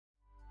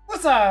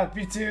What's up,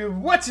 YouTube?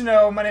 What you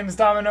know? My name is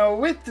Domino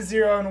with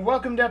Domin0, and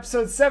welcome to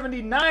episode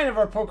 79 of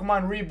our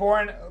Pokémon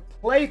Reborn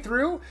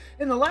playthrough.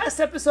 In the last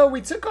episode, we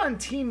took on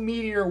Team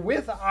Meteor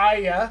with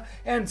Aya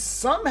and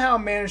somehow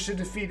managed to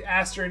defeat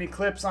Aster and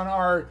Eclipse on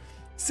our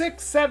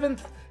 6th,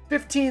 7th,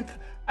 15th.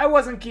 I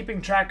wasn't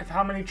keeping track of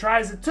how many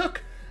tries it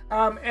took.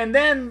 And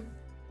then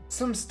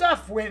some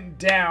stuff went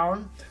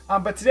down.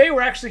 But today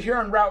we're actually here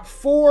on Route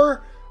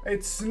 4.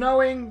 It's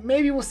snowing.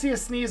 Maybe we'll see a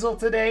Sneasel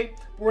today.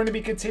 We're going to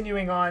be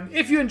continuing on.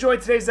 If you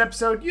enjoyed today's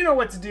episode, you know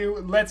what to do.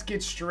 Let's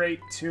get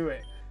straight to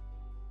it.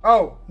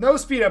 Oh, no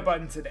speed up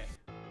button today.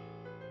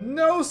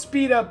 No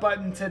speed up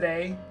button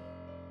today.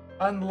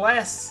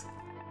 Unless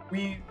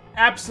we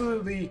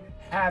absolutely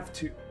have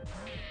to.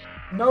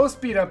 No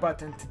speed up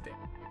button today.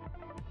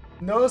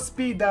 No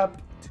speed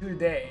up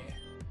today.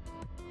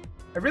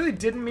 I really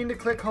didn't mean to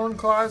click Hone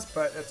Claws,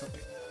 but that's okay.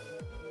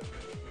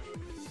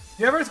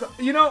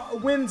 You know,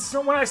 when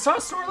I saw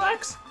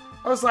Snorlax,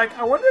 I was like,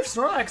 I wonder if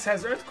Snorlax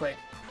has Earthquake.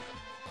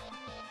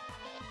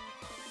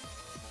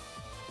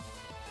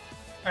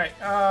 Alright,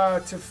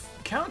 to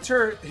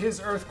counter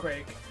his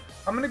Earthquake,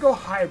 I'm gonna go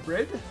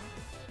Hybrid.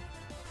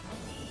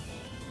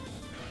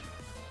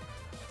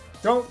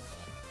 Don't...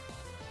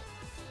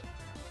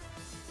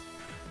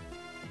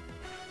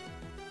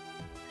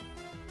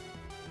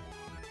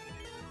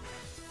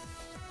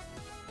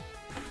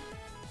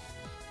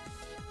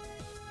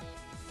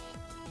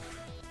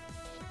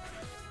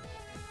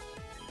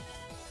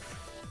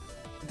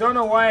 Don't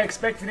know why I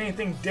expected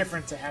anything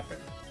different to happen.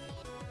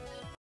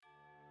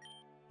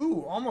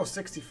 Ooh, almost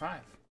 65.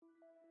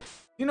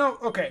 You know,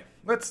 okay,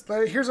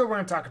 here's what we're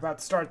going to talk about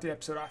to start the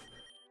episode off.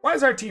 Why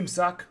does our team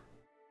suck?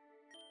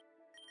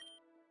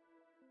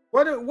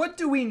 What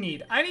do we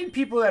need? I need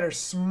people that are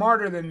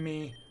smarter than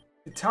me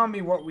to tell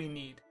me what we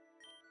need.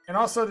 And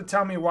also to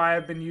tell me why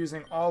I've been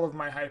using all of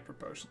my Hyper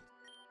Potions.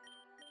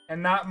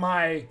 And not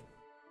my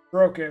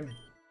broken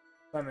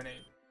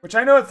Lemonade. Which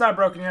I know it's not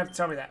broken, you have to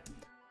tell me that.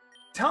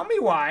 Tell me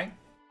why.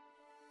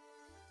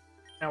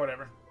 Now,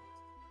 whatever.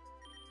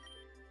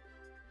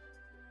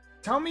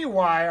 Tell me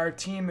why our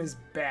team is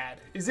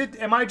bad.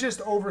 Am I just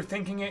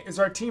overthinking it? Is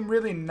our team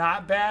really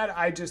not bad?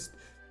 I just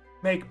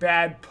make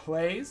bad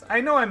plays?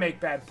 I know I make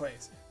bad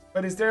plays.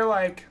 But is there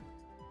like...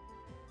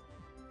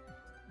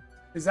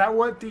 Is that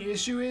what the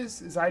issue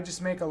is? Is I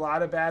just make a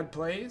lot of bad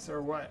plays?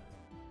 Or what?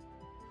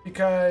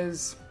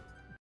 Because...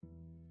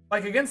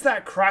 Like against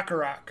that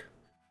Krokorok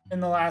in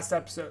the last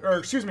episode, or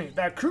excuse me,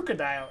 that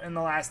Crocodile in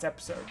the last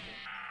episode.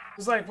 It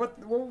was like, what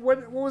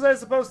was I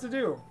supposed to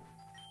do?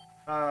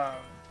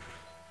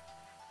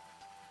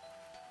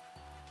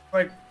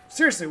 Like,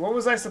 seriously, what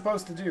was I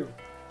supposed to do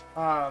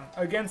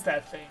against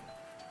that thing?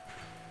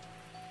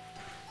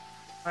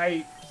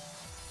 I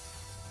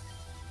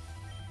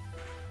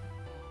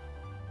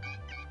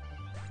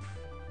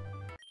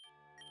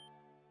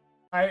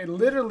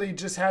literally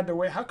just had to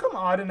wait. How come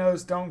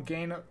Audino's don't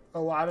gain a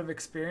lot of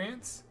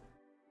experience?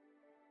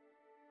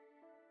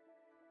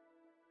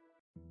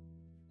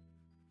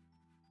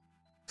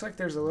 Looks like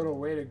there's a little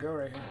way to go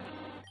right here.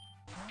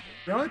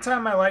 The only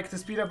time I like the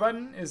speed up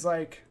button is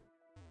like...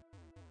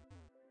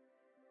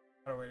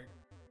 Not a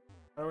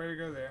way to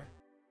go there.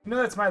 You know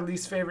that's my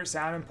least favorite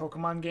sound in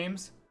Pokemon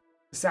games?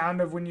 The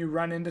sound of when you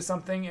run into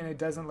something and it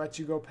doesn't let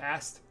you go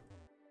past.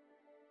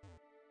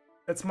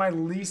 That's my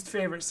least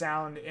favorite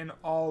sound in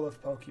all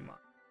of Pokemon.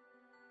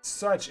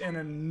 Such an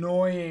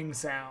annoying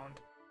sound.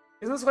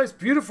 Isn't this place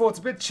beautiful? It's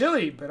a bit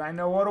chilly, but I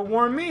know what'll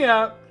warm me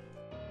up.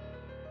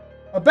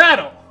 A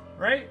battle,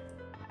 right?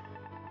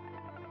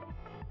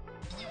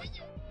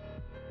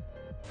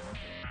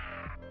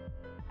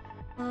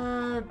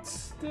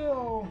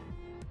 Still...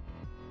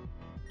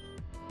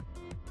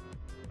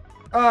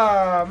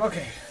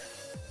 okay.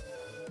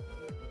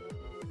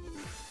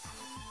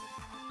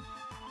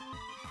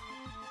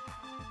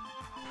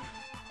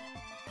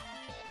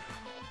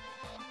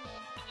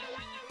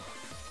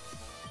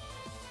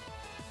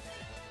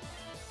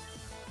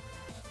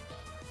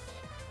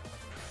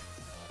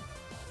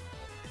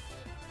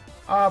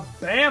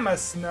 Bama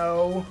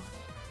Snow.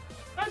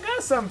 I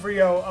got something for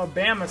you,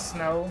 Bama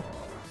Snow.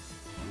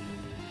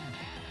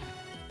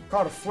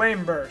 Called a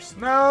Flame Burst.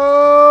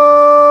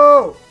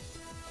 No!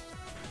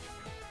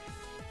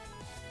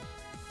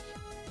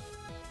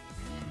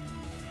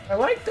 I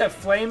like that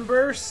Flame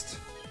Burst.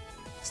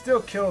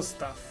 Still kills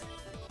stuff.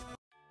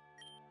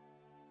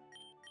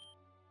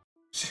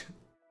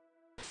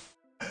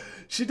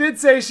 She did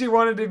say she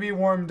wanted to be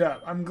warmed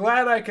up. I'm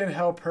glad I can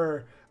help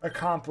her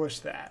accomplish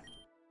that.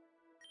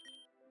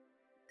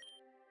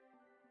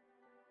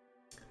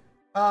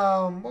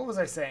 What was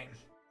I saying?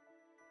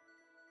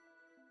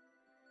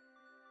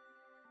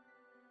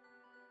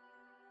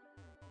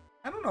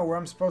 I don't know where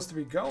I'm supposed to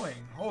be going.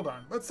 Hold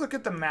on. Let's look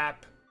at the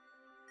map.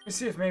 Let me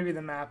see if maybe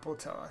the map will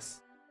tell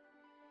us.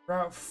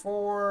 Route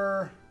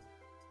 4.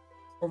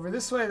 Over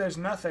this way, there's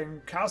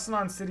nothing.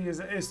 Calcenon City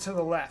is to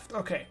the left.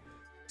 Okay.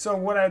 So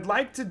what I'd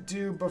like to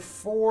do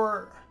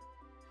before...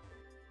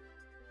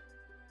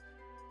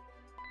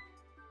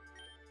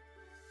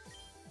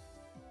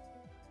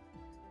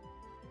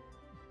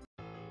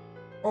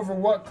 Over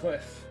what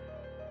cliff?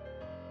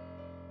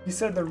 He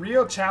said the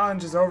real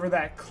challenge is over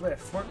that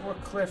cliff.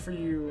 What cliff are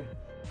you...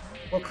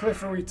 What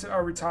cliff are we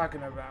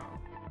talking about?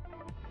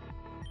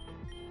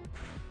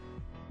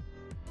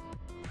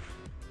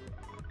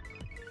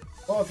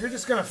 Well, if you're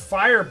just gonna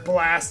fire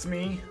blast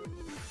me...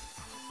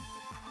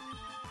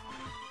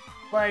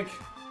 Like,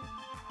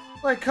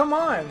 come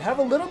on. Have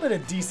a little bit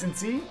of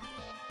decency.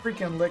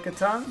 Freaking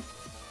lick-a-tongue.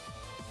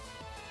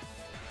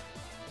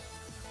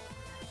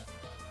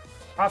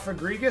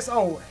 Ophagrigus?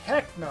 Oh,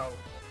 heck no.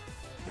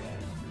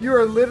 You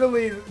are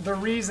literally the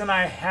reason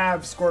I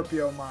have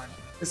Scorpiomon.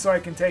 Is so I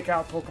can take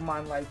out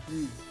Pokemon like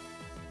you.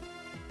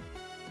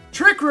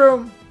 Trick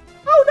Room!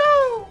 Oh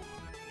no!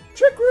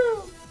 Trick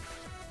Room!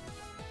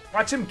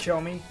 Watch him kill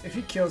me. If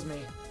he kills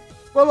me.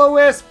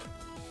 Will-O-Wisp!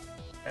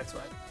 That's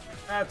what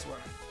I thought.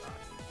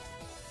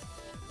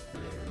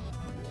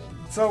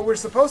 So we're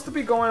supposed to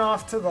be going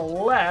off to the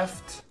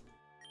left.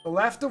 The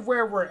left of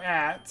where we're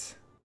at.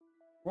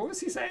 What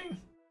was he saying?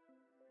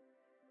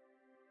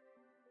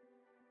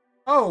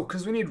 Oh,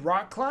 because we need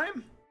rock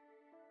climb?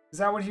 Is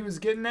that what he was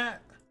getting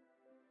at?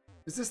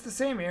 Is this the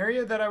same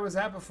area that I was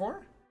at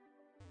before?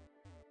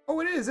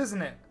 Oh, it is,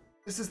 isn't it?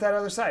 This is that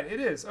other side. It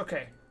is.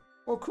 Okay.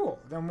 Well, cool.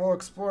 Then we'll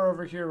explore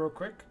over here real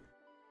quick.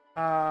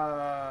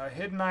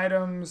 Hidden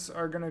items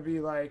are going to be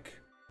like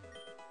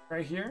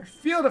right here.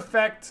 Field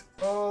effect.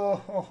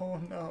 Oh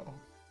no.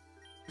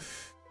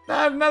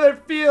 Not another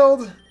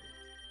field.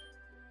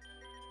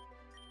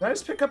 Did I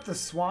just pick up the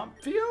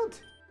swamp field?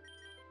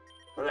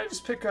 What did I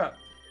just pick up?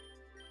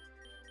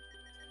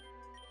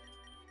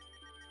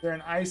 Is there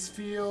an ice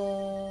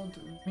field?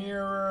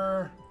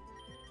 Mirror?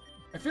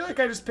 I feel like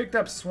I just picked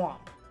up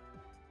swamp.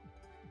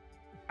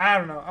 I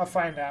don't know. I'll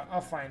find out.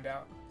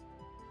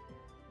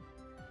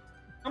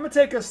 I'm going to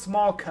take a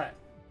small cut.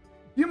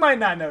 You might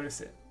not notice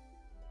it.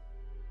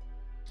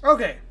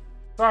 Okay.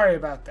 Sorry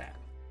about that.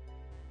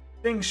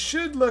 Things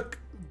should look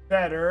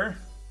better.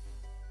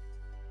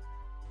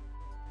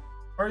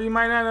 Or you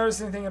might not notice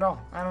anything at all.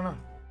 I don't know.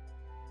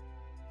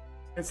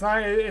 It's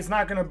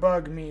not going to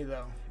bug me,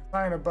 though. It's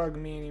not going to bug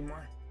me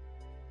anymore.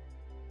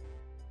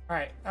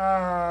 Alright,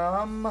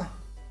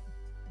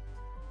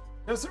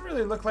 doesn't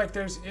really look like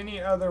there's any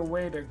other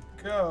way to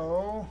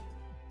go.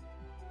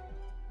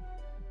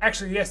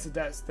 Actually, yes it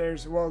does.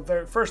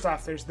 First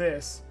off, there's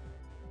this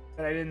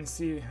that I didn't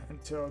see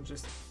until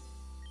just...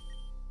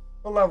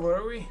 What level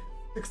are we?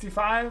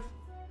 65?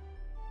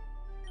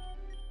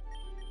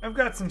 I've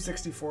got some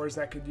 64s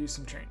that could use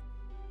some training.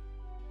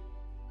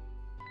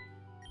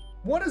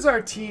 What does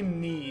our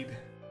team need?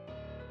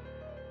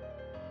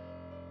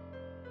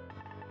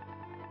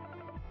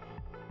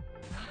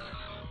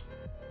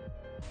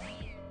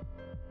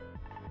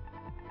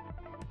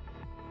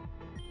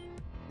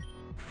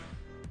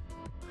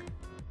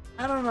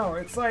 I don't know,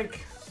 it's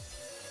like...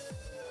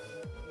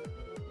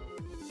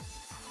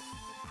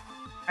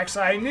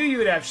 Actually, I knew you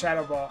would have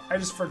Shadow Ball. I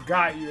just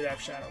forgot you would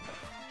have Shadow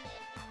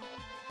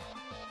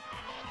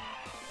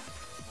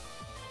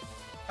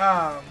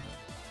Ball.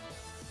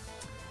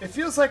 It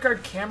feels like our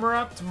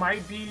Camerupt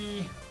might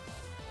be...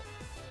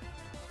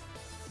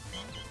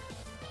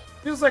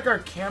 Feels like our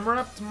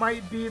Camerupt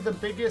might be the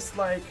biggest,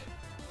 like...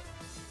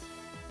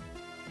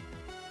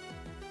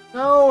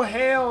 No,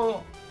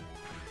 hail!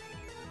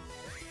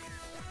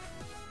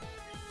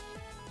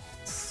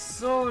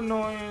 So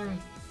annoying.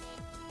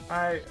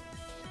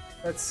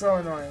 That's so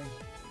annoying.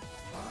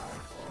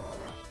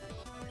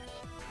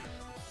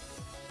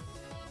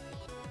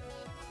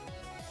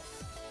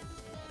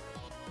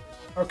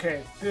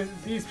 Okay,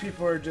 these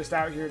people are just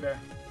out here to...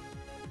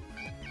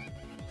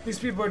 These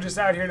people are just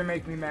out here to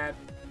make me mad.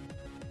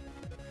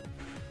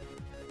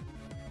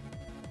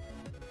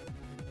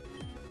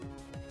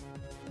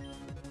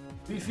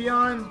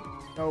 Leafeon?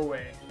 No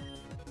way.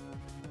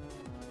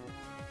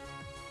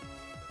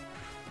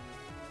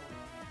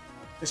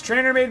 This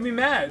trainer made me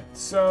mad,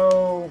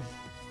 so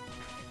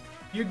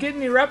you get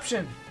an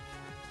eruption.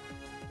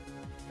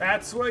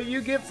 That's what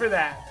you get for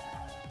that.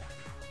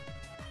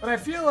 But I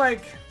feel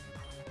like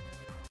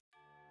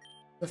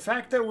the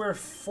fact that we're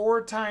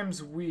 4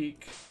 times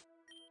weak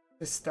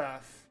to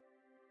stuff.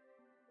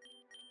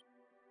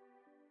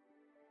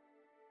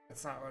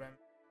 That's not what I mean.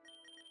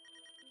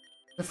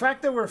 The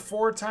fact that we're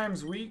 4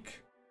 times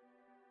weak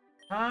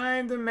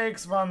kinda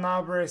makes Von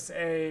Nabris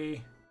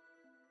a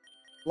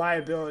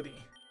liability.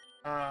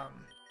 I'm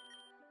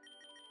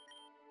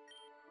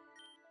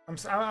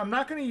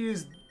not going to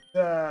use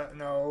the...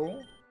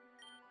 No.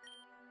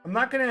 I'm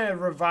not going to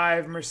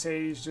revive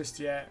Mercedes just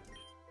yet.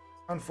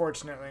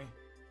 Unfortunately.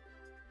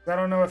 I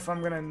don't know if I'm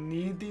going to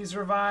need these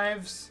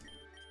revives.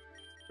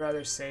 I'd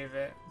rather save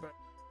it. But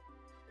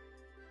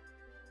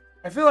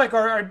I feel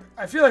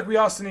like we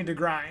also need to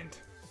grind.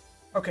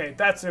 Okay,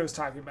 that's what I was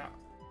talking about.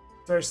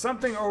 There's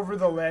something over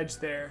the ledge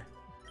there.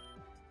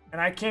 And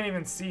I can't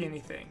even see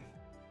anything.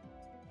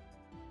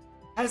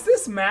 Has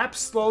this map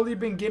slowly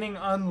been getting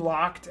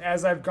unlocked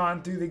as I've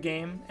gone through the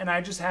game, and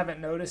I just haven't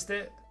noticed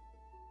it?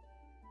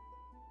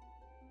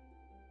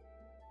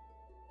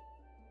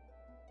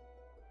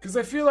 Because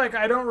I feel like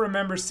I don't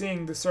remember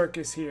seeing the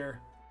circus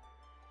here.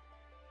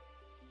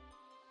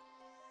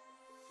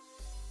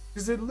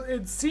 Because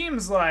it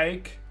seems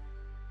like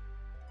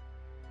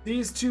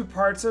these two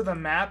parts of the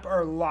map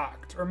are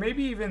locked. Or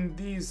maybe even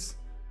these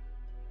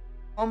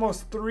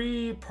almost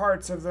 3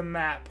 parts of the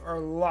map are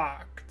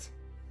locked.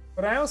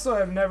 But I also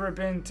have never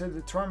been to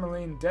the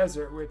Tourmaline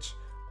Desert, which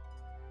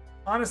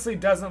honestly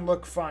doesn't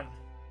look fun.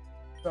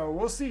 So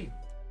we'll see.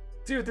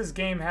 See what this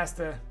game has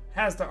to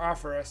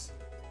offer us.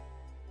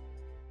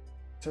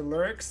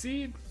 Telluric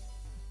Seed?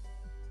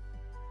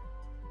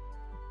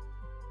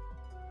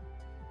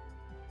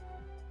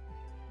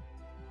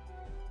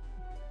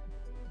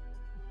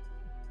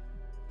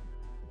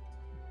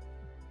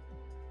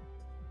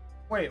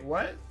 Wait,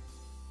 what?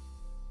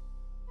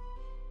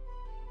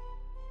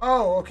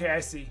 Oh, okay, I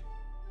see.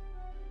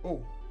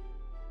 Oh.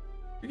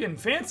 You're getting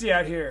fancy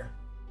out here.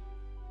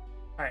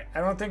 Alright,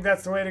 I don't think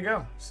that's the way to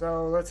go.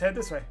 So let's head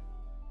this way.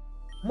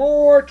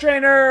 More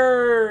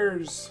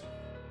trainers!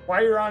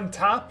 While you're on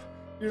top,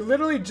 you're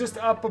literally just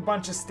up a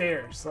bunch of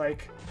stairs.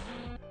 Like,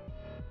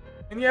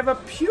 and you have a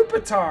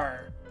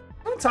Pupitar.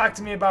 Don't talk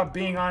to me about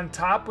being on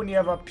top when you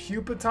have a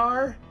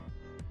Pupitar.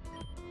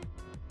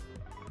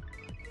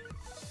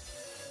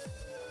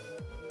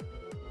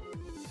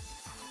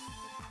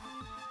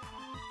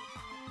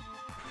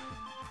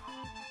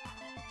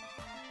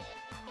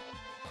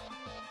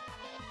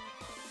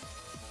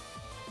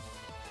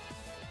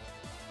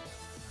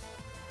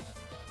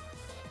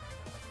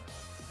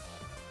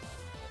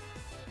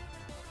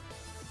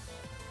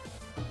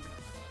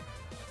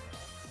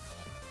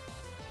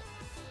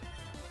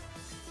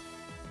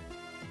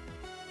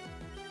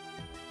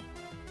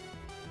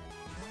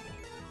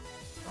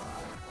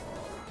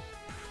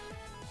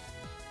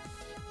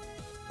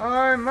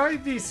 I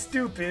might be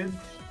stupid.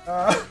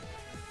 I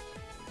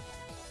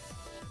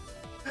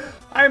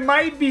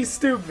might be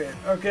stupid,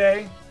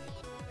 okay?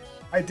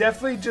 I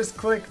definitely just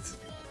clicked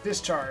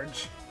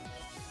discharge.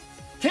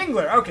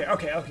 Kingler! Okay.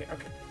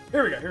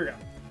 Here we go.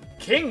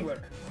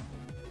 Kingler.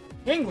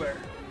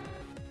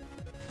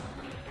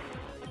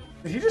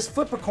 Did he just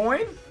flip a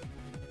coin?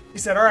 He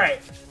said,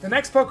 alright, the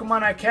next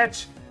Pokemon I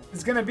catch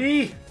is gonna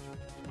be...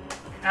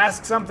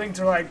 Ask something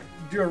to, like,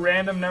 do a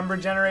random number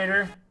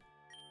generator.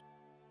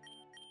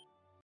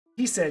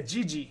 He said,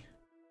 GG.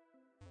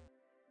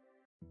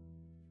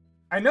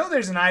 I know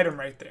there's an item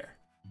right there.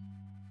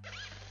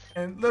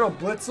 And little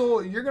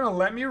Blitzel, you're gonna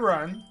let me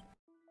run.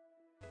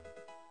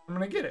 I'm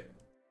gonna get it.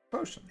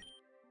 Potion.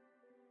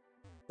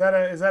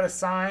 Is that a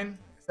sign?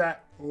 Is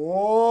that...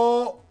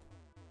 Oh!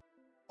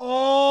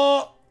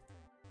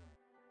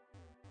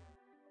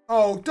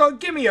 Don't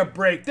give me a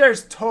break.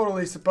 There's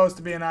totally supposed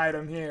to be an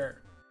item here.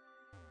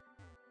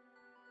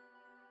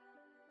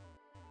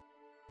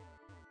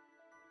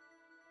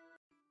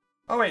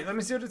 Oh wait, let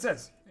me see what it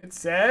says. It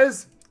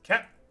says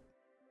cat.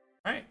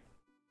 Alright.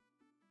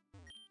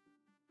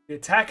 The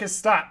attack has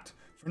stopped.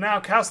 For now,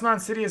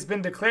 Calcenon City has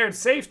been declared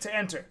safe to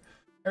enter.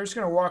 I'm just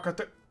gonna walk out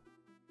the...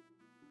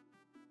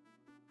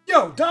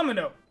 Yo,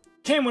 Domin0!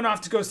 Kane went off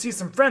to go see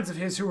some friends of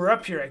his who were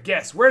up here, I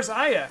guess. Where's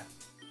Aya?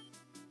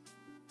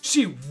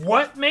 She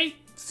what, mate?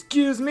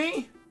 Excuse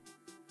me?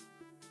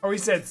 Oh, he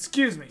said,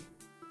 excuse me.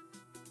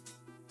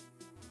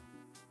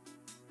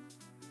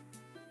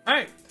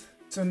 Alright,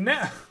 so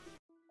now...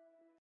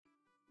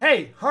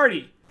 Hey,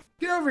 Hardy,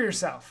 get over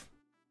yourself.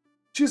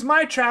 She was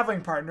my traveling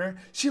partner.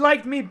 She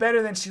liked me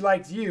better than she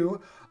liked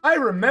you. I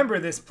remember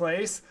this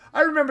place.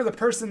 I remember the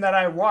person that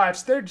I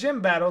watched. Their gym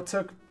battle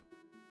took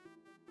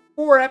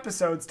 4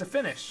 episodes to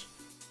finish.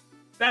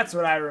 That's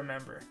what I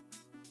remember.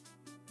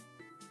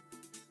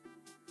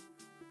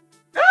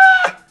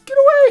 Ah! Get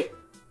away!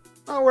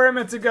 Not where I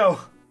meant to go.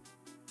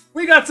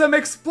 We got some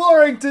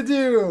exploring to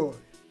do.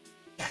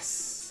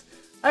 Yes.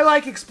 I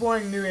like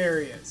exploring new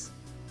areas.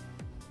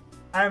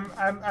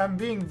 I'm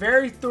being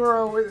very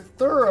thorough with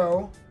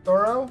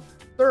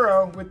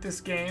this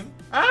game.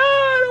 Ah,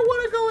 I don't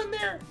want to go in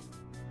there.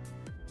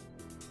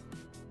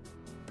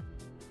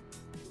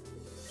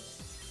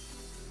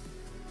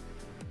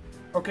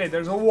 Okay,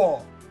 there's a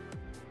wall.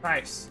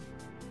 Nice.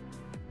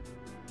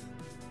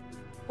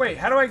 Wait,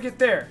 how do I get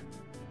there?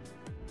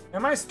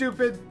 Am I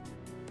stupid?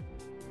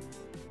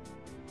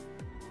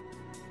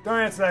 Don't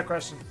answer that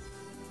question.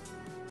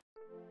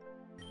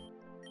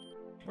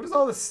 What is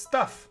all this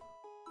stuff?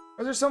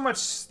 Why is there so much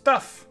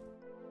stuff?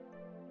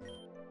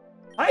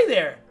 Hi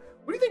there!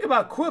 What do you think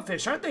about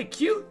quillfish? Aren't they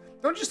cute?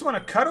 Don't you just want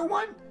to cuddle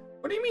one?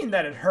 What do you mean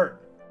that it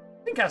hurt?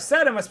 Think how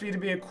sad it must be to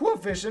be a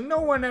quillfish and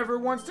no one ever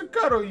wants to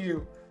cuddle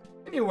you.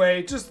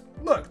 Anyway, just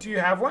look, do you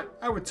have one?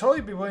 I would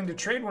totally be willing to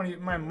trade one of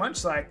my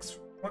munchlax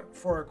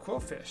for a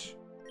quillfish.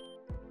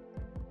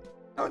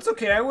 Oh, it's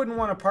okay. I wouldn't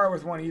want to part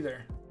with one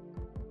either.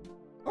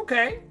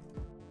 Okay.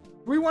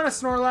 Do we want a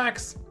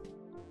Snorlax?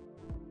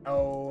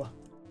 Oh.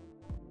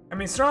 I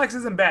mean, Snorlax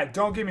isn't bad,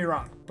 don't get me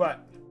wrong,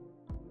 but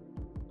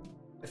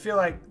I feel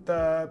like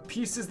the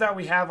pieces that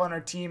we have on our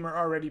team are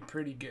already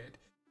pretty good.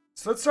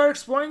 So let's start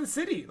exploring the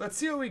city. Let's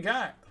see what we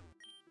got.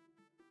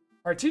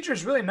 Our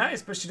teacher's really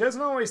nice, but she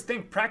doesn't always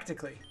think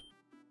practically.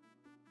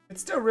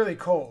 It's still really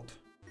cold.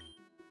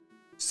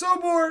 So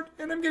bored,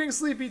 and I'm getting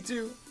sleepy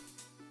too.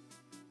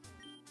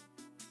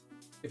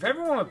 If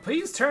everyone would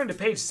please turn to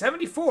page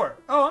 74.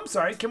 Oh, I'm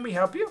sorry, can we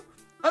help you?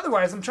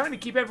 Otherwise, I'm trying to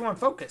keep everyone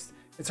focused.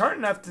 It's hard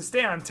enough to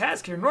stay on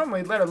task here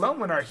normally, let alone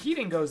when our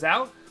heating goes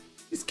out.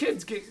 These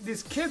kids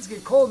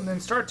get cold and then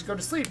start to go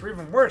to sleep, or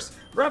even worse,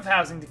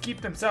 roughhousing to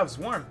keep themselves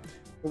warm.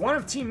 But one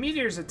of Team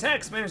Meteor's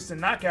attacks managed to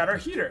knock out our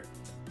heater.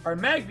 Our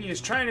Magby is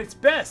trying its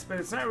best, but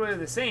it's not really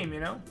the same, you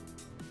know?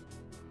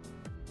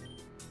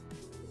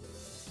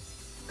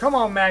 Come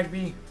on,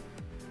 Magby.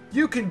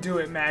 You can do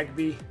it,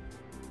 Magby.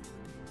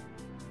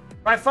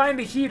 If I find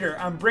a heater,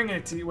 I'm bringing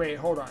it to you. Wait,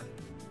 hold on.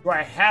 Do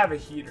I have a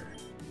heater?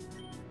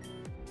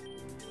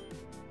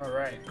 All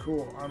right,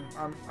 cool.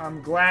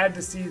 I'm glad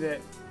to see that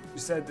you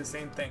said the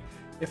same thing.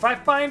 If I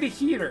find a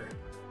heater,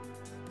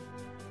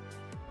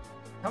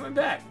 coming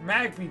back,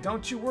 Magby,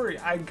 don't you worry.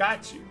 I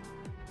got you.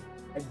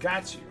 I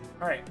got you.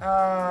 All right.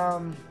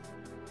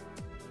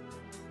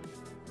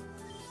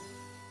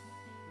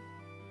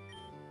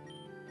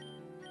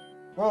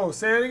 Whoa,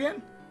 say it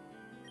again?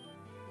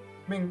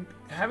 I mean,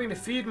 having to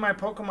feed my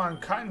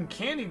Pokemon cotton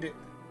candy to...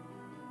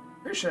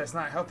 Pretty sure that's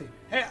not healthy.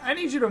 Hey, I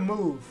need you to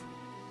move.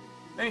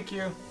 Thank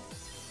you.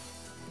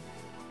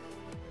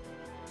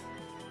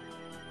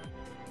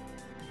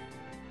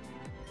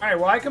 Alright,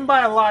 well I can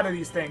buy a lot of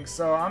these things,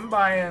 so I'm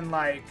buying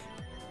like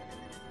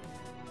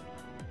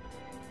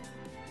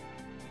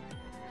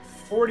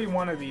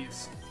 41 of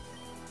these.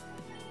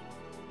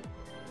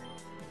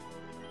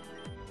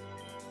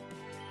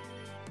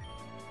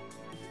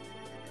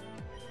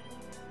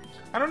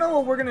 I don't know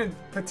what we're gonna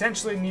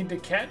potentially need to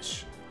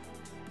catch.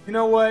 You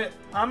know what?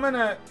 I'm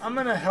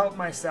gonna help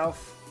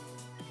myself.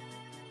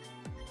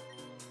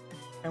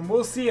 And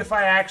we'll see if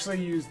I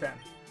actually use them.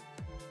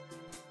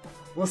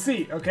 We'll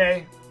see,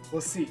 okay?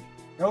 We'll see.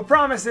 No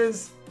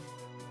promises.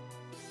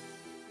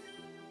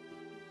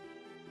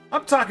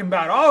 I'm talking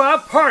about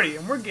all-out party,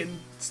 and we're getting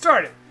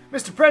started.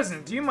 Mr.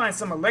 President, do you mind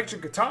some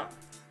electric guitar?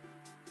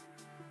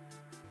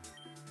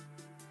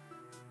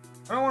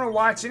 I don't want to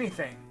watch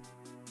anything.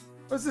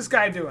 What's this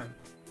guy doing?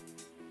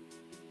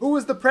 Who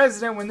was the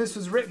president when this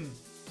was written?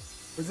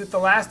 Was it the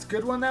last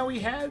good one that we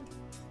had?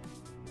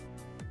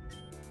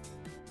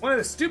 One of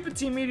the stupid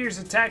Team Meteor's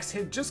attacks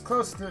hit just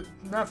close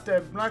enough to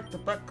block the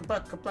block.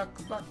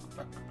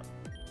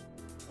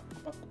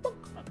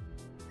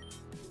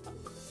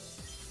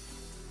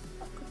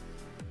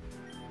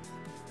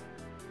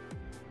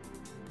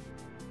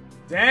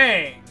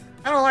 Dang,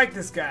 I don't like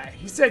this guy.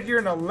 He said you're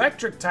an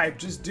electric type,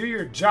 just do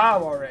your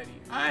job already.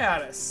 I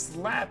ought to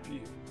slap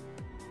you.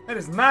 That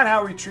is not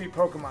how we treat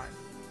Pokemon.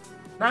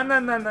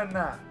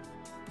 Nah.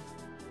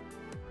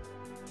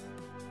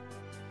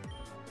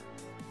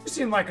 You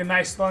seem like a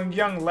nice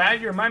young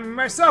lad. You remind me of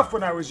myself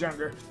when I was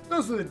younger.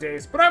 Those were the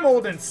days, but I'm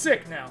old and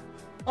sick now.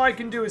 All I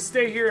can do is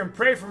stay here and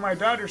pray for my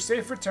daughter's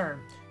safe return.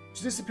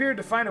 She disappeared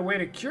to find a way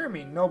to cure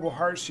me, noble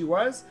heart she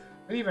was,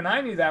 but even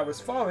I knew that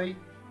was folly.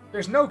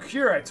 There's no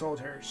cure, I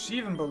told her. She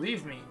even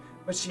believed me,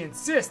 but she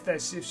insists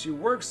that if she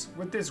works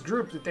with this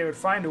group that they would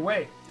find a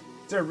way.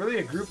 Is there really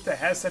a group that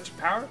has such a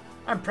power?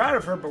 I'm proud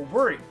of her, but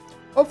worried.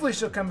 Hopefully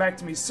she'll come back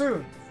to me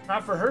soon.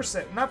 Not for her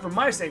sake, not for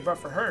my sake, but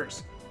for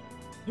hers.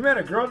 You met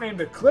a girl named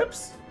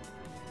Eclipse?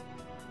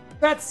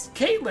 That's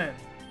Caitlin.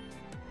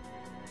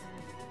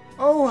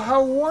 Oh,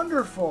 how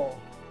wonderful.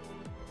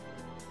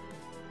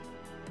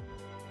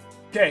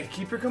 Okay,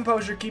 keep your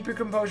composure, keep your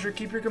composure,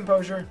 keep your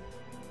composure.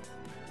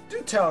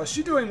 Do tell, is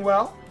she doing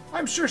well?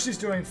 I'm sure she's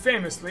doing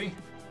famously.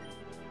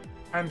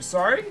 I'm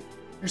sorry?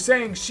 You're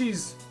saying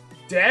she's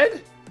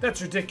dead?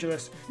 That's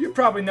ridiculous. You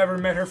probably never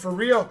met her for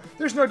real.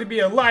 There's no to be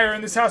a liar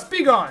in this house.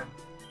 Be gone!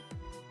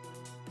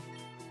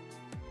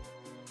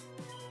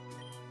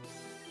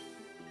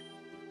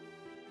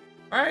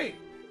 Alright.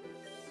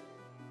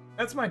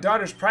 That's my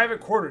daughter's private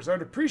quarters. I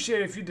would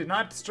appreciate it if you did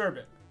not disturb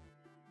it.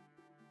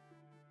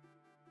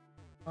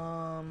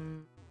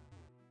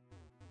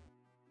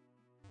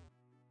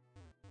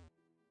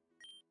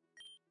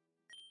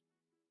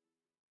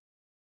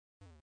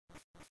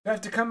 You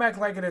have to come back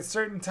like at a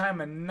certain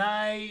time of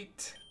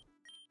night.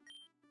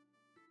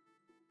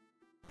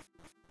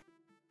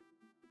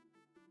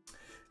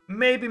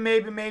 Maybe. I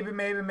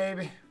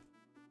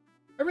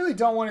really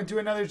don't want to do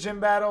another gym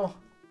battle.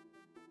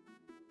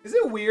 Is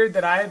it weird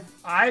that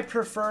I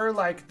prefer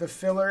like the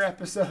filler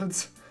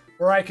episodes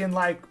where I can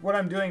like what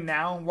I'm doing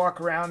now, walk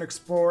around,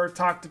 explore,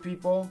 talk to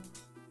people?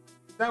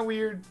 Is that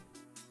weird?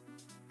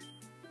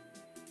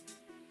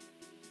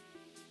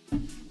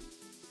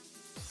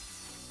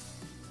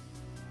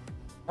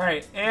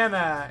 Alright,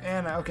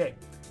 Anna, okay.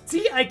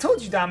 See, I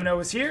told you Domino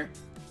was here.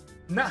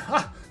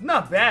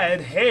 Not bad.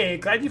 Hey,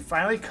 glad you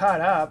finally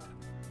caught up.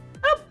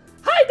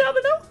 Hi,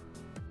 Domino!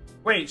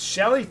 Wait,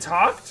 Shelly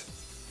talked?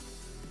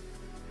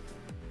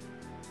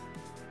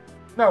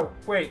 No,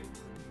 wait.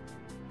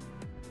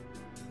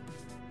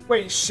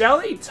 Wait,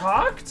 Shelly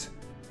talked?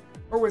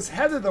 Or was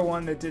Heather the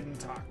one that didn't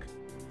talk?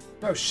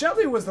 No,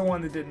 Shelly was the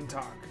one that didn't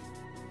talk.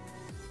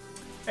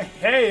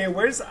 Hey,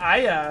 where's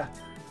Aya?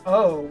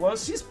 Oh, well,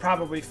 she's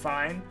probably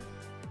fine.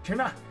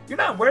 You're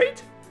not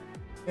worried?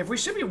 If we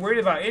should be worried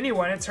about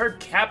anyone, it's her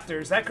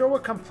captors. That girl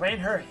would complain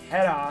her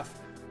head off.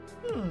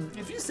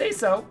 If you say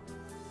so.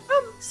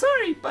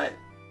 Sorry, but...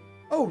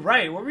 Oh,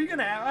 right. What were you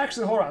gonna...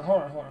 Actually, hold on. I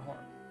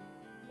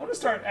want to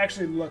start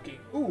actually looking.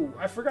 Ooh,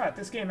 I forgot.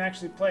 This game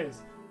actually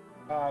plays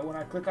when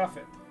I click off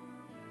it.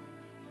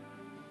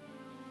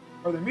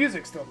 Or the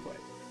music still plays.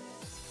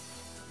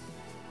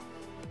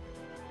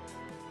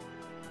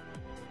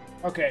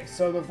 Okay,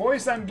 so the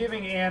voice I'm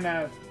giving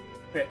Anna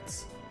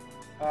fits.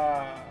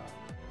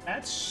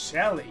 That's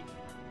Shelly.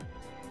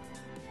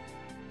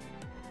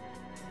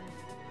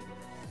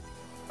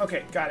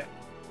 Okay, got it.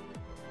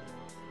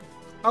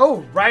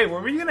 Oh, right.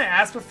 What were you going to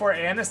ask before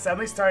Anna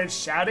suddenly started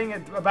shouting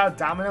about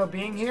Domino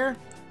being here?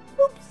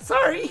 Oops,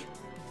 sorry.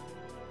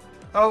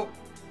 Oh,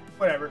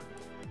 whatever.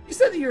 You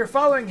said that you were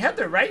following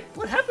Heather, right?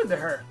 What happened to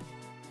her?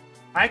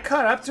 I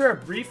caught up to her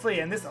briefly,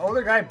 and this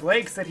older guy,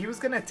 Blake, said he was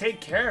going to take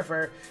care of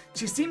her.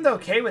 She seemed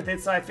okay with it,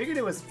 so I figured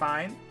it was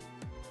fine.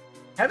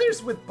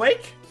 Heather's with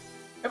Blake?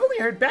 I've only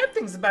heard bad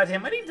things about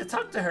him. I need to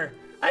talk to her.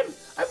 I'm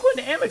going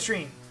to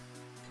Ametrine.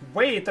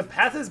 Wait, the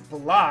path is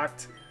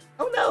blocked.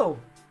 Oh no.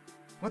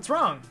 What's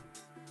wrong?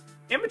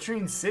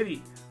 Ametrine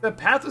City. The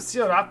path was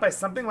sealed off by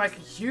something like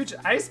a huge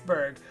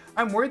iceberg.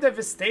 I'm worried that if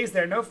it stays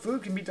there, no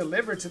food can be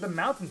delivered to the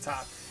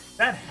mountaintop. If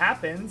that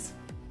happens,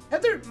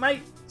 Heather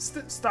might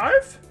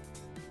starve?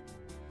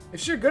 If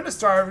she's gonna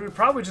starve, we would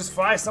probably just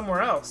fly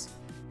somewhere else.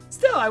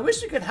 Still, I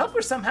wish we could help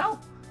her somehow.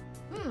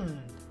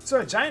 So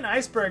a giant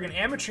iceberg in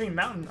Ametrine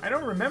Mountain. I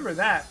don't remember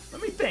that.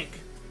 Let me think.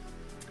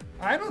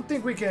 I don't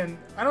think we can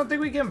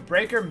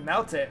break or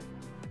melt it.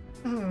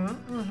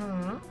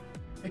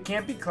 It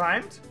can't be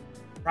climbed?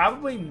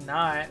 Probably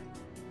not.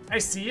 I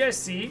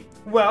see.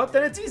 Well,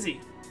 then it's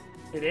easy.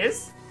 It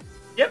is?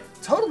 Yep,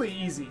 totally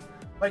easy.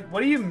 Like,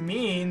 what do you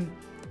mean?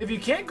 If you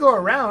can't go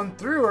around,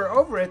 through, or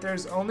over it,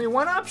 there's only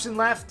one option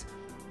left.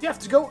 You have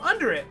to go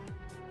under it.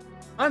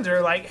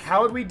 Under, like,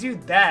 how would we do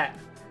that?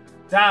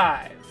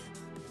 Dive.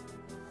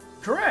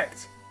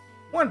 Correct.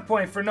 1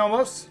 point for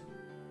Nomos.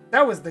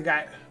 That was the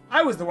guy.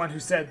 I was the one who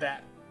said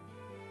that.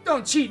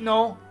 Don't cheat,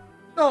 Noel.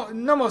 No,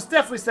 Nomos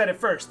definitely said it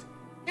first.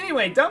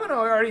 Anyway, Domino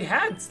already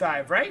had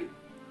dive, right?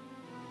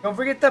 Don't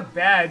forget the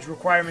badge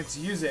requirement to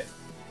use it.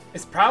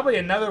 It's probably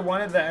another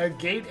one of the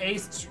Gate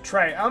Ace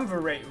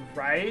Triumvirate,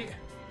 right?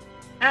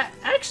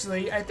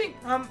 Actually, I think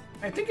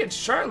it's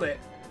Charlotte.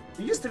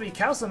 It used to be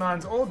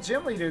Calcenon's old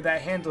gym leader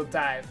that handled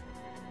dive.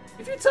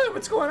 If you tell her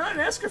what's going on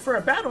and ask her for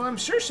a battle, I'm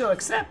sure she'll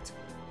accept.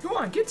 Go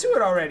on, get to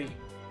it already.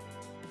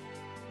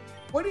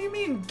 What do you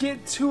mean,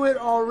 get to it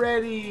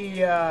already?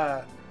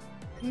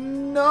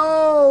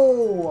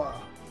 No!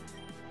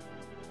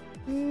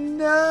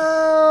 No!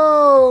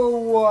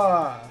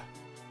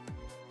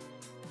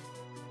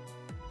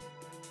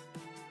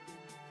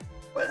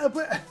 But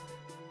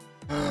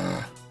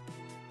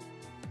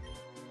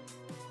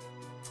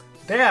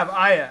they have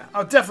Aya.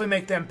 I'll definitely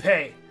make them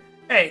pay.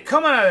 Hey,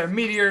 come on out of there,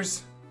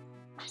 meteors.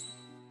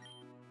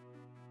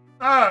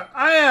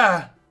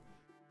 Aya!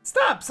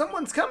 Stop,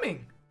 someone's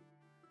coming.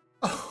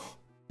 Oh.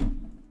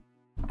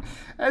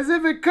 As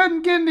if it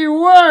couldn't get any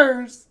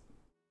worse.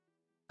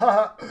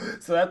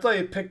 So that's why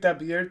you picked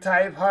up your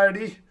type,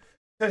 Hardy?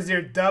 Because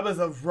your dub is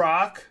a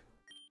rock?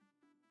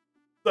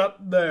 Sup,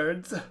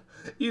 nerds?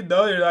 You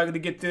know you're not going to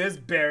get through this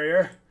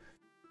barrier.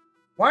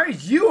 Why are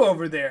you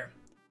over there?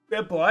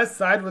 Simple, I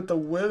side with the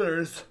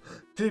winners.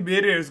 Team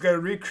Meteor is going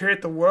to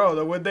recreate the world,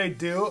 and when they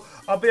do,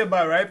 I'll be in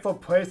my rightful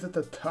place at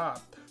the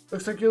top.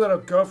 Looks like your little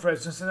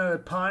girlfriend's just another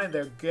pawn in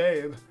their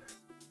game.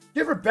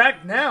 Give her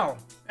back now,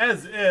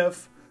 as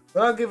if.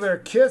 But I'll give her a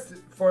kiss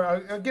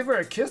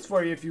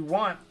for you if you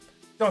want.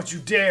 Don't you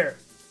dare.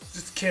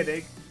 Just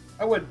kidding.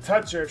 I wouldn't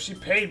touch her if she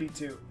paid me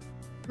to.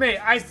 Mate,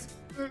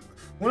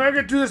 when I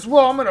get through this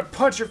wall, I'm gonna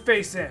punch your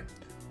face in.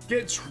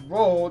 Get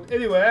trolled.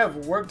 Anyway, I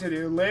have work to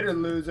do. Later,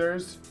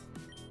 losers.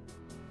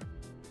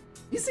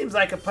 He seems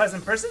like a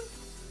pleasant person.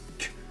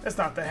 That's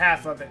not the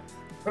half of it.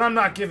 But I'm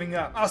not giving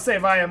up. I'll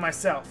save Aya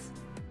myself.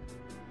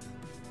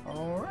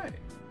 Alright.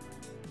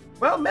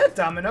 Well met,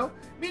 Domino.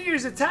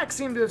 Meteor's attacks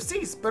seem to have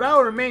ceased, but I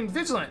will remain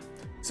vigilant.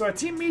 So a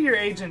Team Meteor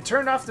agent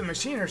turned off the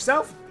machine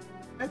herself?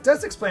 That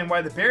does explain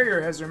why the barrier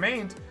has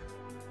remained.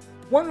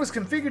 One was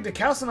configured to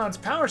Calcenon's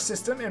power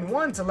system and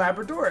one to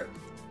Labrador it.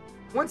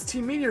 Once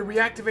Team Meteor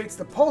reactivates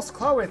the Pulse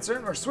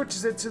Clawitzer or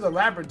switches it to the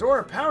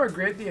Labrador power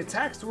grid, the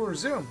attacks will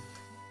resume.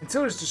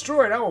 Until it's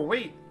destroyed, I will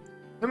wait.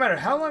 No matter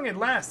how long it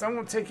lasts, I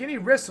won't take any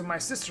risks with my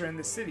sister in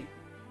this city.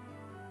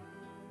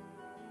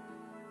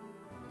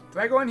 Did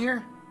I go in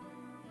here?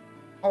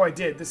 Oh, I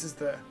did. This is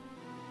the...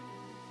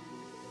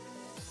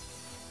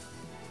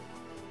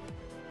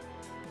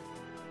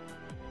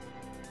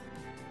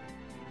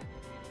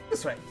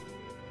 This way.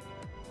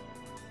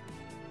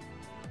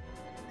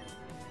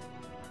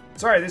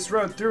 Sorry, this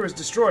road through is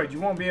destroyed. You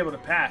won't be able to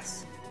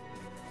pass.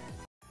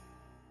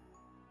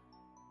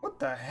 What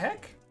the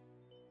heck?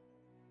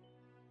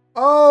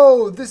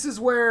 Oh, this is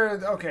where...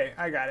 Okay,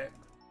 I got it.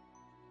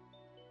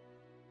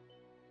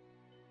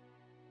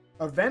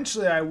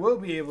 Eventually, I will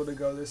be able to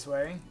go this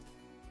way.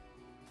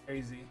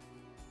 Crazy.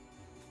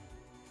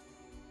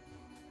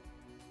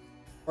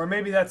 Or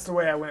maybe that's the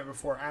way I went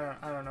before.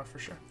 I don't know for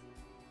sure.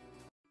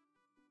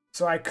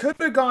 So I could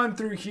have gone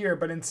through here,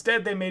 but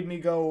instead they made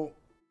me go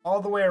all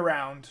the way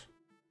around.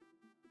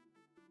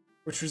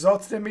 Which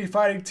resulted in me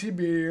fighting Team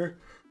Meteor.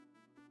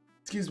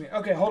 Excuse me.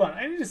 Okay, hold on.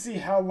 I need to see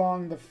how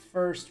long the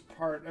first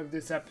part of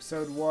this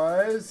episode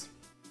was.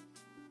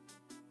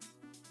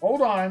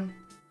 Hold on.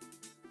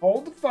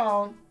 Hold the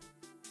phone.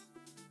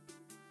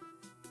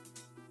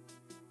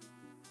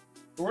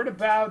 We're at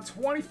about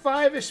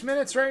 25-ish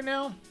minutes right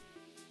now.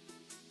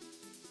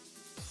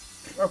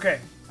 Okay,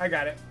 I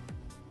got it.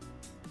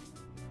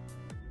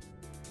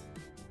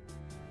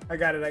 I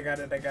got it.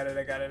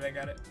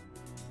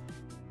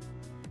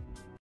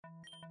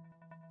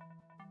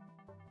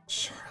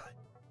 Charlotte.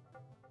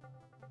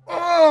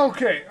 Oh,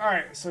 okay,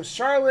 alright, so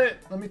Charlotte,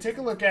 let me take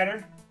a look at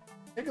her.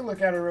 Take a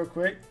look at her real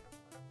quick.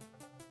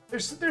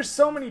 There's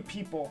so many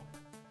people.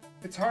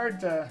 It's hard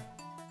to...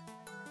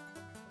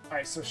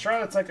 Alright, so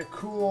Charlotte's like a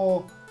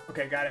cool...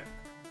 Okay, got it.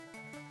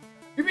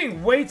 You're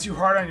being way too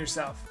hard on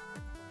yourself.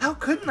 How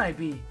couldn't I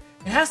be?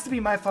 It has to be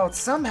my fault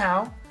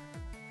somehow.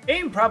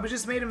 Aim probably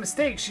just made a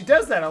mistake. She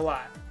does that a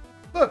lot.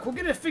 Look, we'll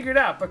get it figured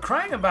out, but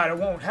crying about it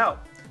won't help.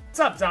 What's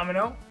up,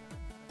 Domino?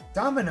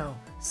 Domino,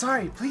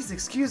 sorry, please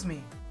excuse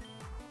me.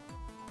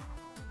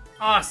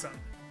 Awesome.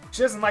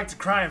 She doesn't like to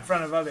cry in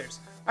front of others.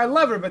 I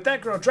love her, but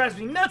that girl drives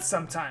me nuts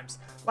sometimes.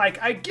 Like,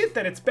 I get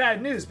that it's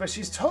bad news, but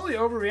she's totally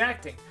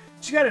overreacting.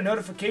 She got a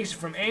notification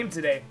from AIM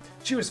today.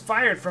 She was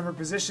fired from her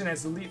position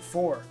as Elite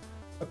 4.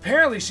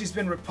 Apparently, she's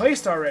been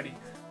replaced already.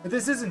 But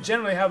this isn't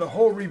generally how the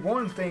whole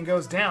Reborn thing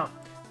goes down.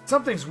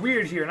 Something's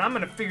weird here, and I'm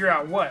gonna figure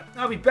out what.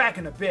 I'll be back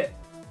in a bit.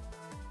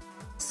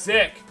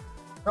 Sick.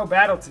 No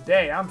battle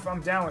today. I'm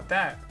down with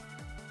that.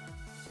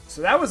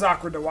 So that was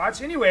awkward to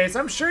watch. Anyways,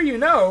 I'm sure you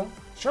know,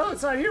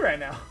 Charlotte's not here right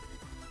now.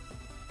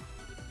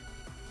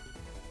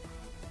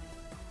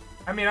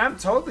 I mean, I'm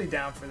totally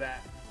down for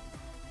that.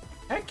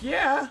 Heck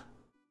yeah.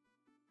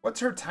 What's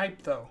her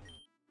type, though?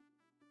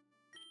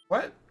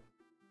 What?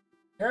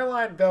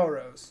 Caroline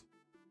Belrose.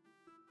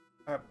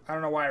 I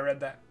don't know why I read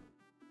that.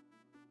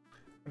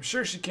 I'm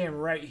sure she came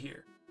right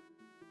here.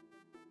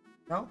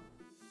 No?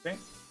 Okay.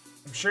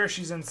 I'm sure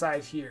she's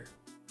inside here.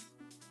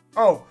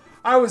 Oh,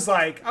 I was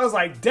like,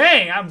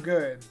 dang, I'm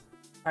good.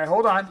 All right,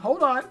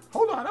 hold on.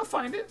 I'll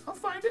find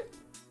it.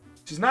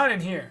 She's not in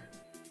here.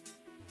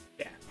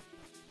 Yeah.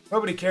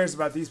 Nobody cares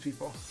about these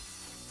people.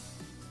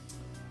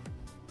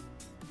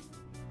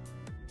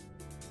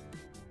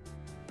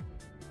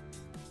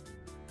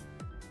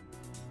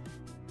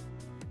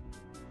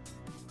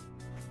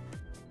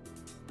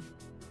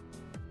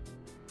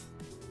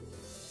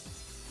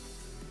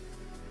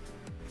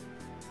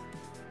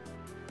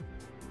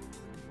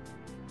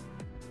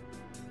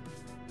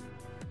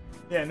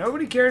 Yeah,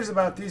 nobody cares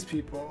about these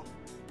people.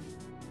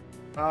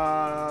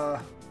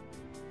 Oh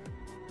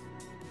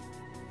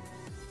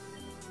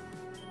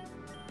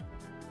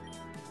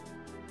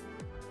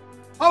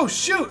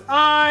shoot!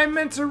 I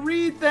meant to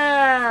read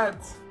that!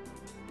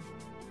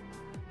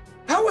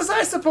 How was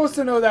I supposed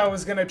to know that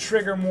was gonna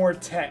trigger more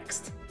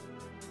text?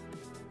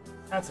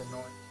 That's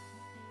annoying.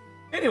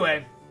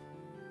 Anyway.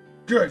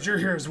 Good, you're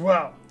here as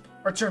well.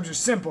 Our terms are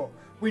simple.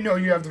 We know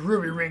you have the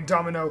ruby ring,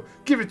 Domino.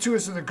 Give it to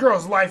us or the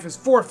girl's life is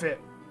forfeit.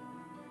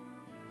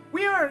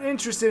 We aren't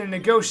interested in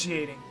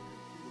negotiating.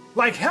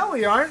 Like hell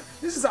we aren't.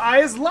 This is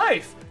Aya's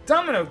life.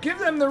 Domino, give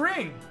them the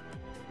ring.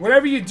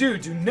 Whatever you do,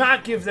 do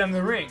not give them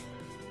the ring.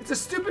 It's a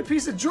stupid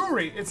piece of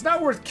jewelry. It's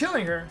not worth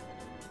killing her.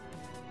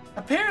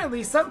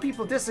 Apparently, some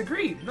people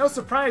disagree. No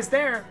surprise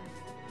there.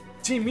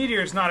 Team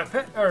Meteor's not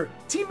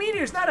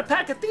a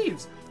pack of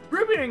thieves.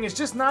 Ruby ring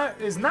is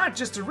not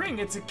just a ring.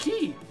 It's a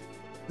key.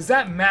 Does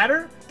that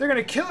matter? They're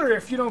gonna kill her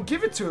if you don't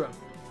give it to them.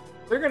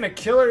 They're gonna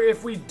kill her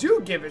if we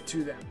do give it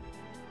to them.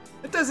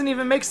 That doesn't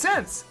even make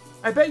sense.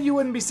 I bet you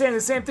wouldn't be saying the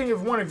same thing if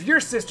one of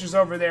your sisters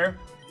over there.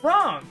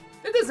 Wrong.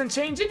 It doesn't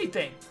change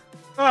anything.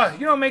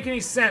 You don't make any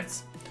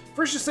sense.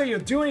 First you say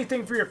you'll do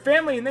anything for your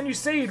family, and then you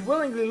say you'd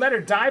willingly let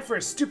her die for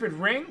a stupid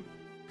ring?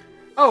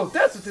 Oh,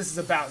 that's what this is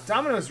about.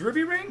 Domino's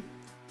ruby ring?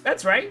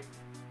 That's right.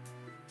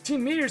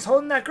 Team Meteor's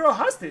holding that girl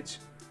hostage.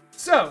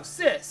 So,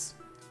 sis,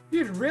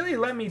 you'd really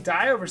let me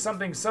die over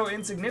something so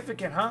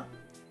insignificant, huh?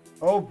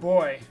 Oh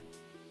boy.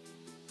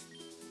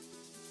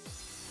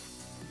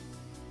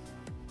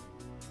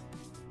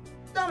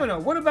 Domino,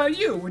 what about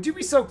you? Would you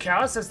be so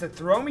callous as to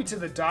throw me to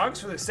the dogs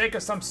for the sake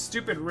of some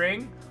stupid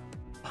ring?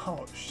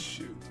 Oh,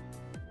 shoot.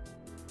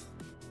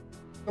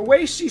 The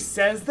way she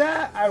says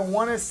that, I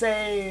want to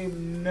say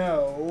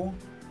no.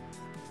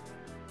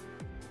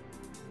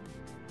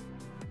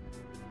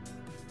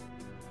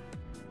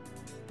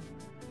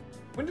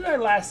 When did I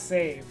last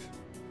save?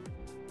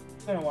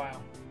 It's been a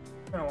while.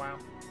 It's been a while.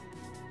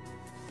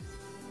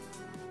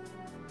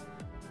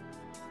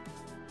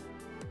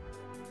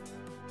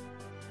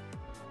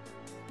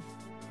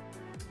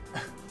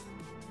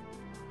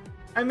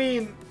 I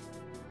mean,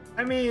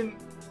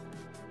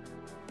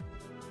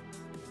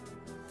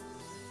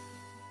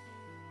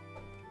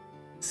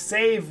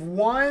 save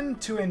one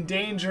to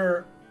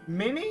endanger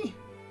Minnie,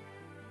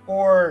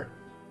 or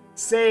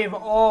Save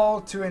all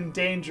to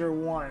endanger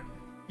one.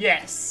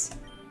 Yes.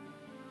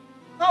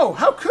 Oh,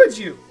 how could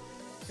you?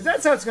 If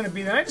that's how it's going to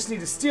be, then I just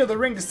need to steal the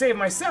ring to save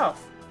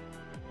myself.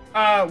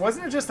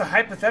 Wasn't it just a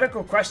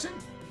hypothetical question?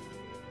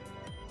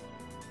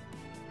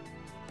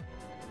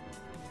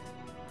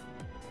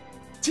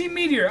 Team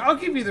Meteor, I'll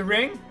give you the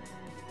ring.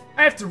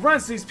 I have to run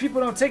so these people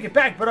don't take it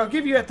back, but I'll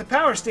give you at the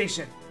power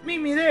station.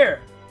 Meet me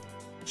there.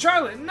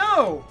 Charlotte,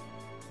 no!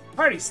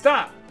 Hardy,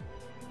 stop.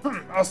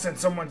 I'll send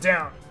someone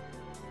down.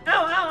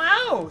 Ow,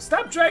 ow, ow!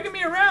 Stop dragging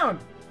me around.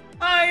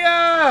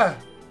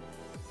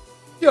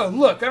 Yo,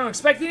 look, I don't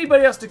expect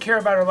anybody else to care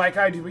about her like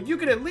I do, but you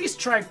could at least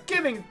try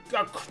giving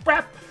a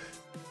crap.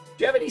 Do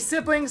you have any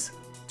siblings?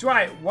 Do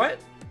I? What?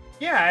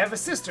 Yeah, I have a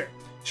sister.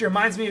 She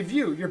reminds me of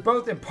you. You're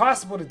both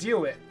impossible to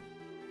deal with.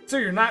 So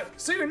you're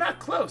not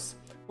close.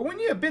 But when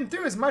you have been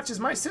through as much as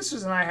my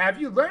sisters and I have,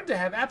 you learn to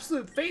have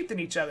absolute faith in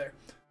each other.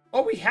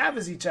 All we have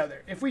is each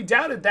other. If we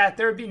doubted that,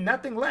 there would be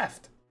nothing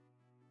left.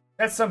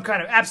 That's some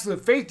kind of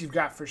absolute faith you've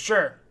got for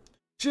sure.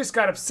 She just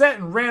got upset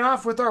and ran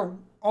off with our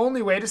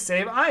only way to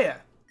save Aya.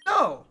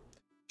 No!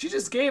 She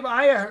just saved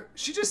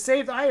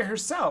Aya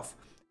herself.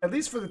 At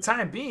least for the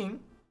time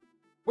being.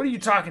 What are you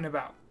talking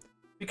about?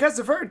 Because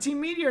of her, Team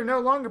Meteor no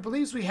longer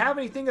believes we have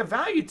anything of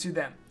value to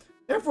them.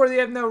 Therefore, they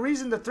have no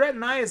reason to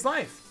threaten Aya's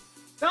life.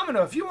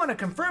 Domino, if you want to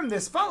confirm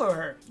this, follow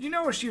her. You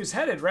know where she was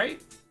headed,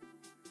 right?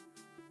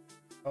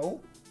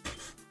 Oh?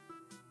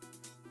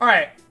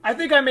 Alright, I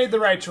think I made the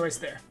right choice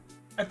there.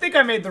 I think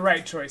I made the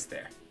right choice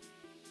there.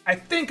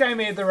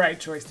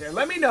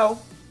 Let me know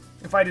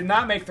if I did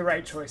not make the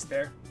right choice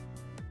there.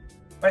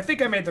 But I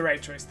think I made the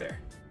right choice there.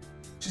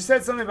 She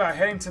said something about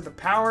heading to the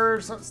power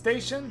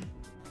station.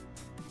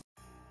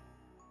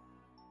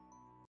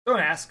 Don't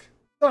ask.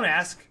 Don't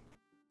ask.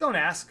 Don't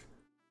ask.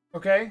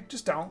 Okay?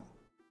 Just don't.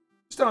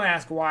 Just don't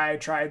ask why I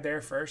tried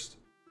there first.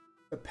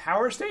 The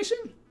power station?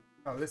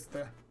 Oh, this is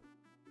the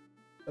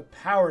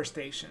power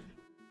station.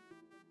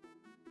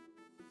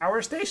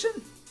 Power station?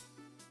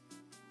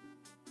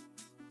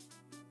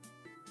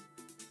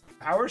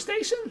 Power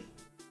station?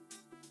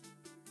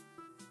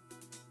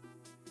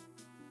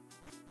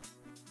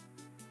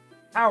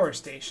 Power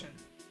station.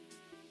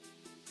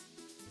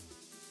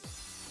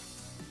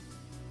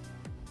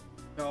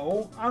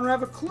 No, I don't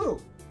have a clue.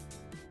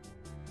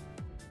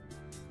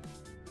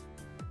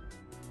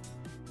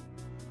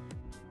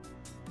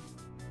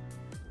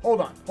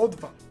 Hold on, hold the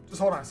phone. Just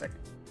hold on a second.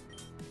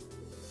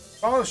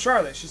 Follow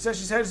Charlotte. She says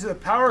she's headed to the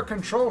power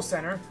control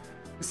center.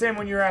 The same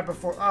one you were at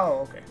before.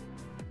 Oh, okay.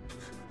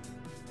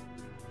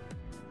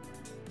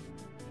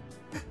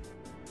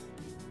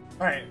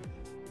 Alright.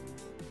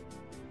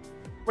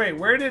 Wait,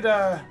 where did,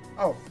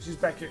 oh, she's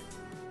back here.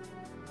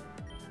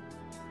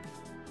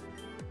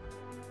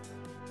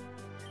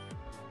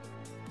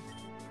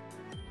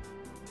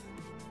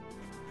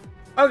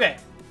 Okay.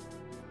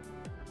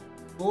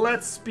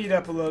 Let's speed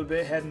up a little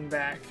bit, heading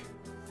back.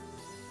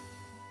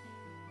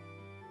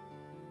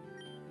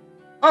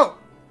 Oh,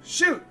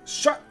 shoot!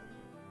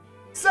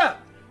 What's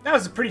up? That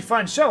was a pretty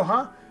fun show,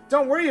 huh?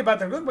 Don't worry about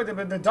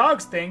the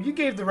dogs thing. You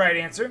gave the right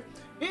answer.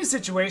 In a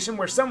situation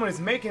where someone is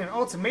making an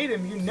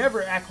ultimatum, you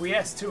never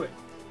acquiesce to it.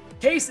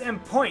 Case in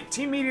point,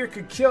 Team Meteor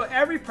could kill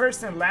every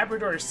person in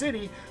Labrador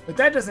City, but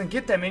that doesn't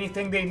get them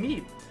anything they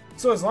need.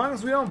 So as long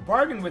as we don't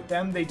bargain with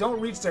them, they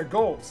don't reach their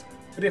goals.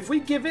 But if we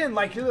give in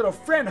like your little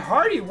friend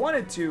Hardy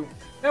wanted to,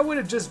 that would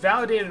have just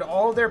validated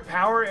all their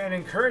power and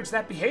encouraged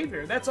that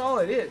behavior. That's all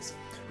it is.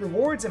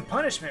 Rewards and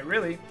punishment,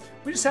 really.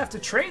 We just have to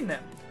train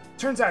them.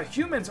 Turns out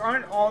humans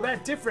aren't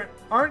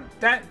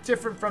that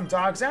different from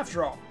dogs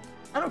after all.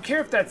 I don't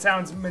care if that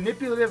sounds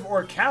manipulative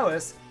or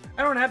callous.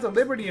 I don't have the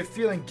liberty of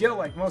feeling guilt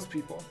like most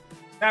people.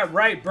 That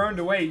right burned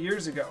away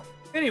years ago.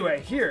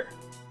 Anyway, here.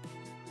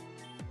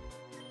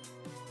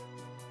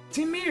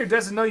 Team Meteor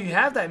doesn't know you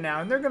have that now,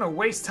 and they're going to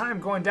waste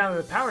time going down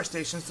to the power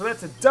station, so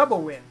that's a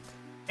double win.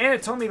 And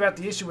it told me about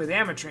the issue with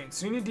Ametrine,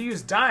 so you need to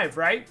use Dive,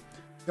 right?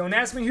 Don't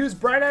ask me whose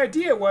bright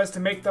idea it was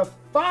to make the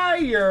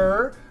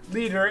fire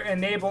leader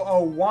enable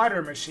a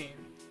water machine.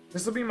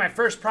 This will be my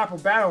first proper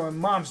battle in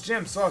Mom's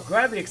gym, so I'll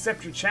gladly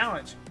accept your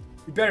challenge.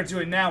 You better do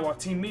it now while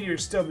Team Meteor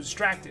is still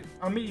distracted.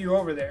 I'll meet you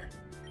over there.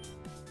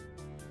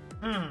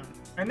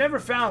 I never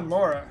found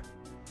Laura.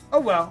 Oh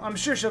well, I'm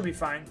sure she'll be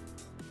fine.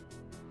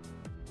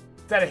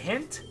 Is that a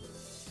hint?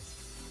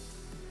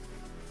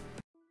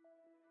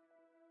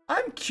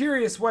 I'm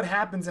curious what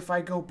happens if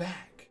I go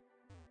back.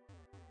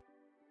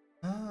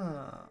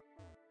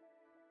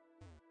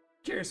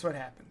 Curious what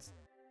happens.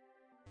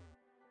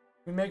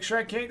 We make sure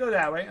I can't go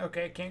that way.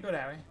 Okay, can't go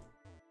that way.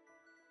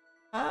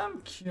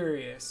 I'm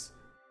curious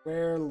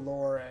where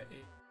Laura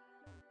is.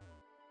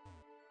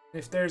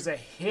 If there's a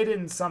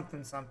hidden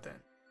something.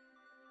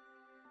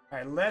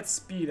 Alright, let's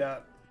speed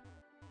up.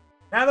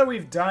 Now that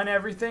we've done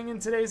everything in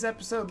today's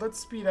episode, let's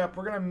speed up.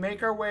 We're going to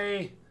make our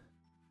way.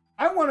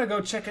 I want to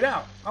go check it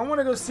out. I want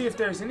to go see if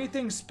there's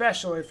anything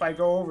special if I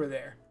go over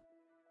there.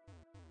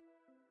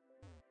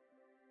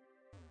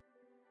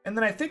 And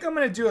then I think I'm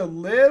going to do a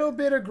little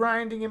bit of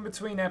grinding in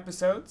between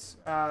episodes.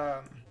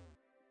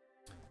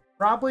 For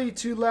Probably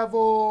to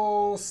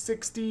level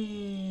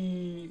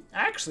 60.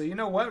 Actually, you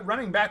know what?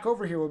 Running back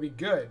over here will be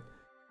good.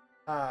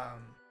 Oh.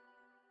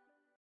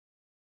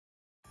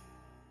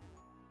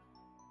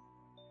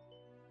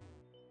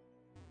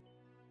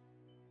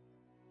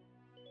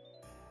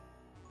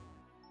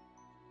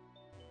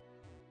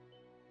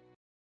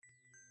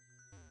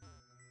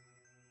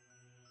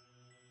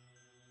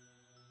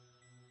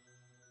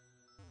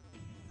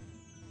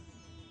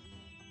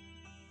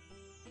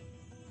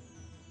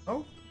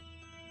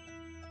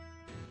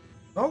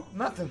 Oh,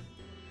 nothing.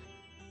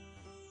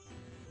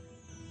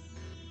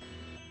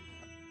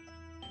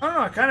 I don't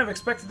know, I kind of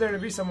expected there to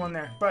be someone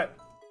there, but...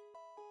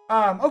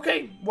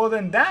 okay, well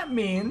then that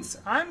means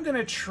I'm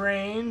gonna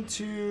train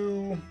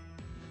to...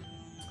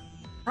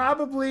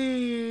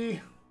 probably...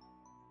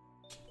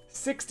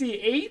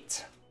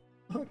 68?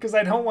 Because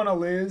I don't want to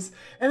lose.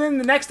 And then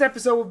the next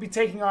episode we'll be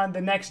taking on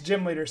the next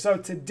gym leader. So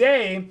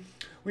today,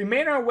 we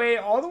made our way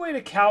all the way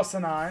to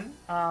Calcenon,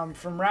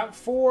 from Route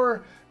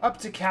 4 up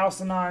to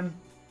Calcenon.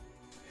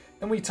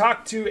 And we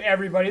talked to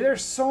everybody.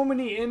 There's so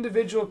many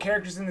individual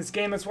characters in this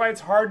game. That's why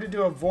it's hard to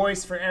do a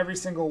voice for every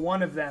single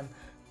one of them.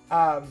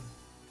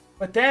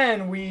 But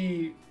then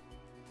we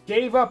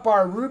gave up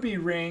our ruby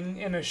ring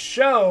in a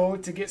show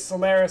to get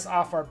Solaris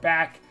off our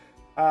back.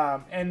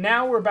 And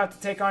now we're about to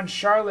take on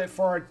Charlotte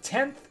for our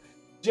 10th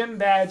gym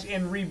badge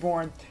in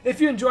Reborn.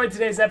 If you enjoyed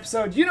today's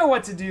episode, you know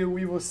what to do.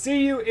 We will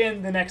see you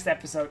in the next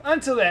episode.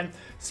 Until then,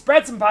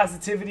 spread some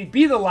positivity,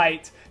 be the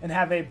light, and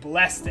have a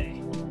blessed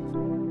day.